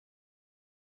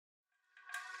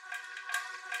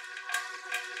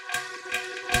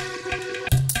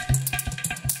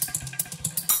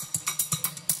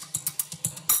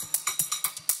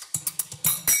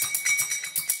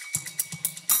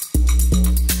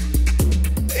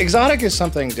Xotic is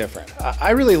something different.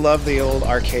 I really love the old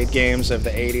arcade games of the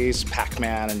 80s,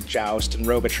 Pac-Man and Joust and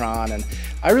Robotron, and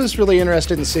I was really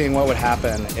interested in seeing what would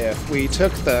happen if we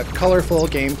took the colorful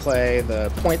gameplay,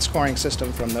 the point scoring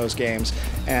system from those games,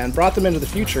 and brought them into the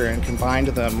future and combined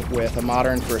them with a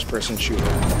modern first-person shooter.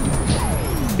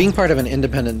 Being part of an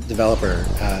independent developer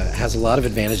has a lot of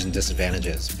advantages and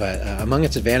disadvantages, but among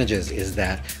its advantages is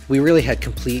that we really had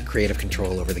complete creative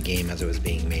control over the game as it was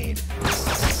being made.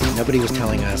 Nobody was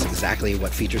telling us exactly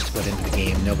what features to put into the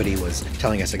game. Nobody was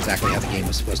telling us exactly how the game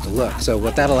was supposed to look. So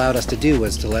what that allowed us to do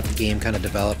was to let the game kind of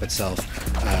develop itself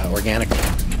organically.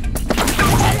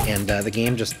 And the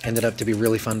game just ended up to be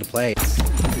really fun to play.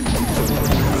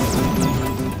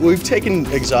 We've taken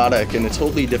Xotic in a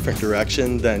totally different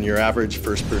direction than your average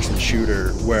first-person shooter,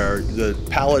 where the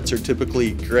palettes are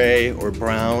typically gray or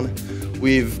brown.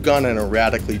 We've gone in a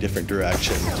radically different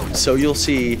direction. So you'll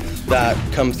see that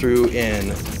come through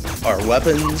in our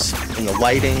weapons, in the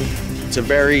lighting. It's a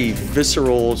very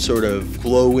visceral, sort of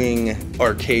glowing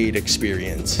arcade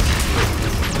experience.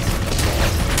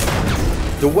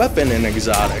 The weapon in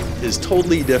Xotic is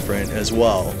totally different as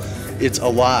well. It's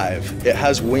alive. It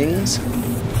has wings.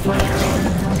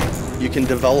 You can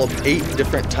develop 8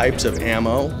 different types of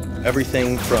ammo,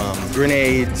 everything from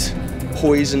grenades,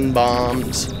 poison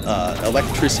bombs,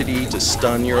 electricity to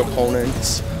stun your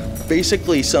opponents.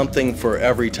 Basically something for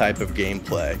every type of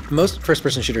gameplay. Most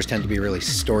first-person shooters tend to be really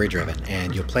story-driven,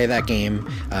 and you'll play that game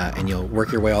and you'll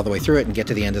work your way all the way through it and get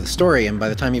to the end of the story, and by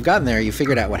the time you've gotten there, you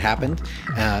figured out what happened,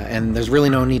 and there's really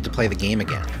no need to play the game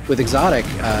again. With Xotic,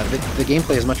 the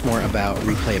gameplay is much more about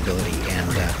replayability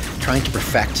and trying to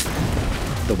perfect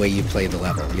the way you play the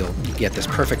level. You'll get this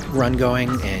perfect run going,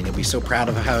 and you'll be so proud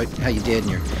of how you did,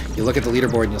 and you look at the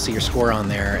leaderboard and you'll see your score on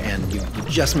there, and you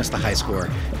just missed the high score,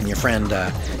 and your friend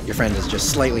is just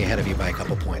slightly ahead of you by a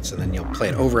couple points, and then you'll play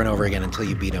it over and over again until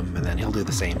you beat him, and then he'll do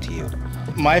the same to you.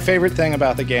 My favorite thing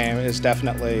about the game is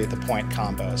definitely the point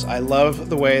combos. I love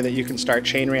the way that you can start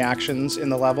chain reactions in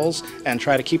the levels and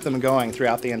try to keep them going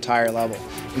throughout the entire level.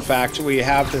 In fact, we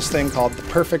have this thing called the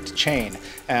perfect chain,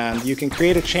 and you can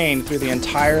create a chain through the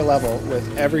entire level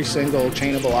with every single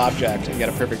chainable object and get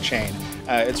a perfect chain.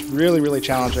 It's really, really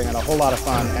challenging and a whole lot of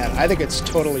fun, and I think it's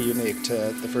totally unique to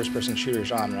the first-person shooter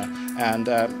genre,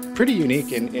 and pretty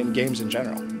unique in games in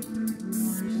general.